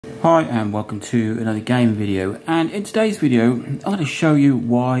Hi and welcome to another game video, and in today's video I'm going to show you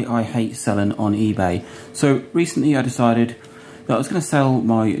why I hate selling on eBay. So recently I decided that I was going to sell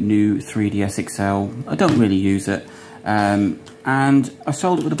my new 3DS XL. I don't really use it, and I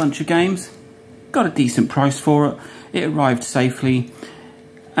sold it with a bunch of games, got a decent price for it, it arrived safely,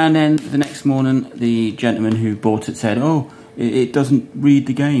 and then the next morning the gentleman who bought it said, oh, it doesn't read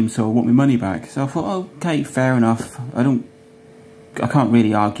the game, so I want my money back. So I thought, okay, fair enough, I can't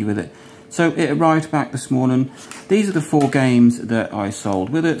really argue with it. So it arrived back this morning. These are the 4 games that I sold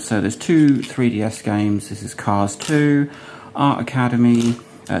with it. So there's 2 3DS games. This is Cars 2, Art Academy.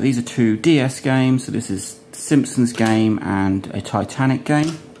 These are 2 DS games. So this is Simpsons game and a Titanic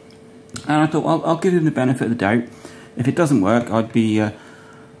game. And I thought I'll give him the benefit of the doubt. If it doesn't work, I'd be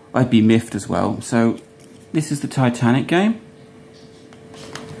miffed as well. So this is the Titanic game.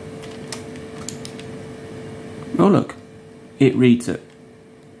 Oh look. It reads it.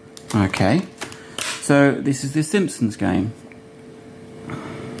 Okay, so this is the Simpsons game.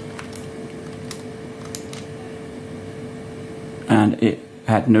 And it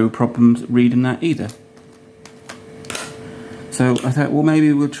had no problems reading that either. So I thought, well,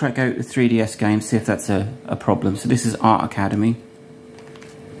 maybe we'll check out the 3DS game, see if that's a problem. So this is Art Academy.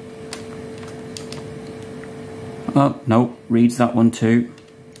 Oh, no, reads that one too.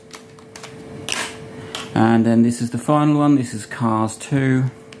 And then this is the final one, this is Cars 2.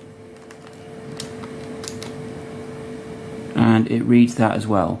 And it reads that as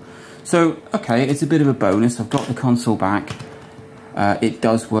well. So, okay, it's a bit of a bonus. I've got the console back. It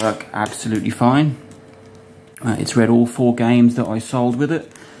does work absolutely fine. It's read all 4 games that I sold with it.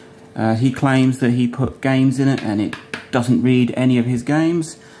 He claims that he put games in it and it doesn't read any of his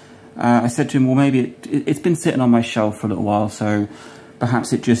games. I said to him, well, maybe it's been sitting on my shelf for a little while, so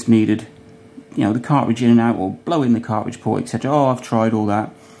perhaps it just needed, you know, the cartridge in and out, or blow in the cartridge port, etc. Oh, I've tried all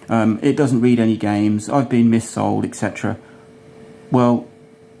that. It doesn't read any games. I've been missold, etc. Well,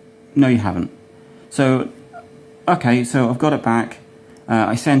 no, you haven't. So, okay, so I've got it back.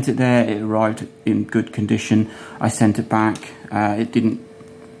 I sent it there. It arrived in good condition. I sent it back. It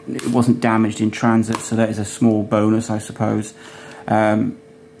wasn't damaged in transit, so that is a small bonus, I suppose.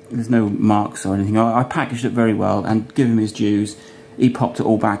 There's no marks or anything. I packaged it very well, and give him his dues. He popped it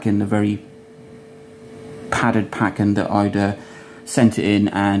all back in the very padded packing that I'd sent it in,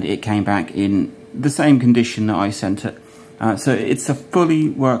 and it came back in the same condition that I sent it. So it's a fully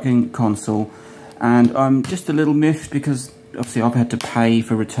working console, and I'm just a little miffed because obviously I've had to pay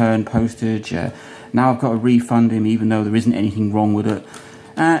for return postage. Now I've got to refund him even though there isn't anything wrong with it.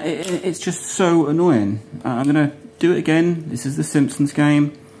 It's just so annoying. I'm going to do it again. This is the Simpsons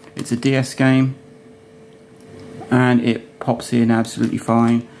game. It's a DS game, and it pops in absolutely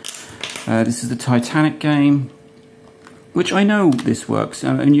fine. This is the Titanic game, which I know this works,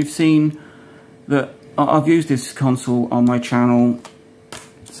 and you've seen that I've used this console on my channel,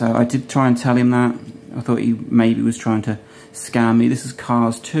 so I did try and tell him that. I thought he maybe was trying to scam me. This is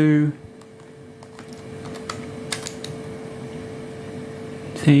Cars 2.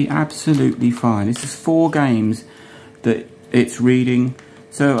 See, absolutely fine. This is 4 games that it's reading,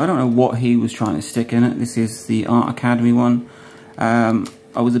 so I don't know what he was trying to stick in it. This is the Art Academy one.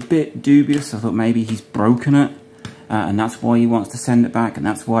 I was a bit dubious. I thought maybe he's broken it, and that's why he wants to send it back, and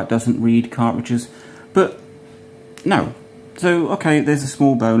that's why it doesn't read cartridges. But no. So, okay, there's a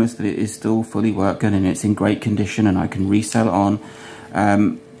small bonus that it is still fully working and it's in great condition and I can resell it on.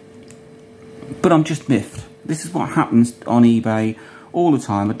 But I'm just miffed. This is what happens on eBay all the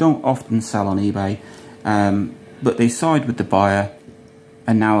time. I don't often sell on eBay, but they side with the buyer,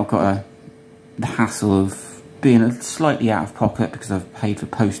 and now I've got the hassle of being slightly out of pocket because I've paid for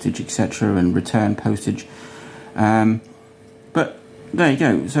postage, etc., and return postage. But there you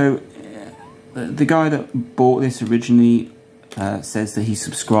go. So the guy that bought this originally says that he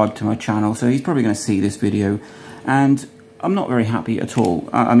subscribed to my channel, so he's probably going to see this video, and I'm not very happy at all.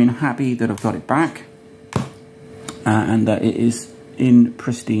 I mean, happy that I've got it back and that it is in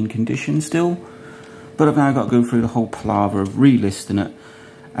pristine condition still, but I've now got to go through the whole palaver of relisting it.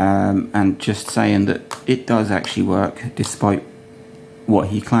 And just saying that it does actually work despite what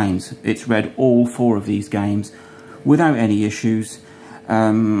he claims. It's read all 4 of these games without any issues.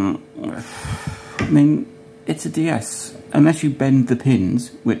 I mean, it's a DS. Unless you bend the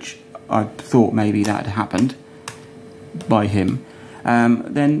pins, which I thought maybe that had happened by him,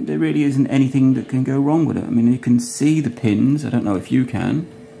 then there really isn't anything that can go wrong with it. I mean, you can see the pins. I don't know if you can.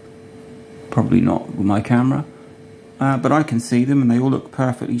 Probably not with my camera. But I can see them and they all look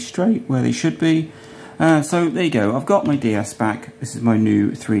perfectly straight where they should be. So there you go, I've got my DS back. This is my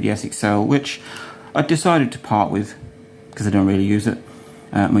new 3DS XL, which I decided to part with because I don't really use it.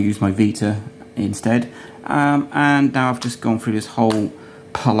 I use my Vita instead. And now I've just gone through this whole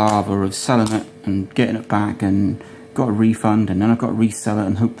palaver of selling it and getting it back, and got a refund, and then I've got to resell it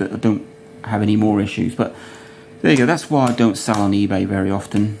and hope that I don't have any more issues. But there you go, that's why I don't sell on eBay very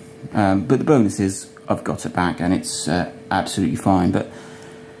often. But the bonus is I've got it back, and it's absolutely fine. But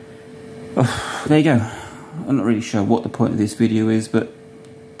there you go. I'm not really sure what the point of this video is, but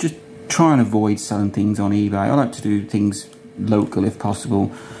just try and avoid selling things on eBay. I like to do things local if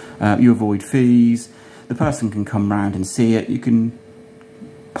possible. You avoid fees. The person can come round and see it. You can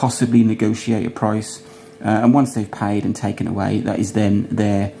possibly negotiate a price, and once they've paid and taken away, that is then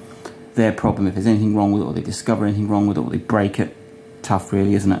their problem. If there's anything wrong with it, or they discover anything wrong with it, or they break it, tough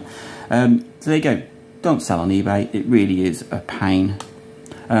really, isn't it? So there you go. Don't sell on eBay. It really is a pain.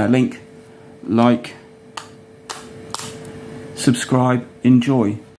 Like, subscribe, enjoy.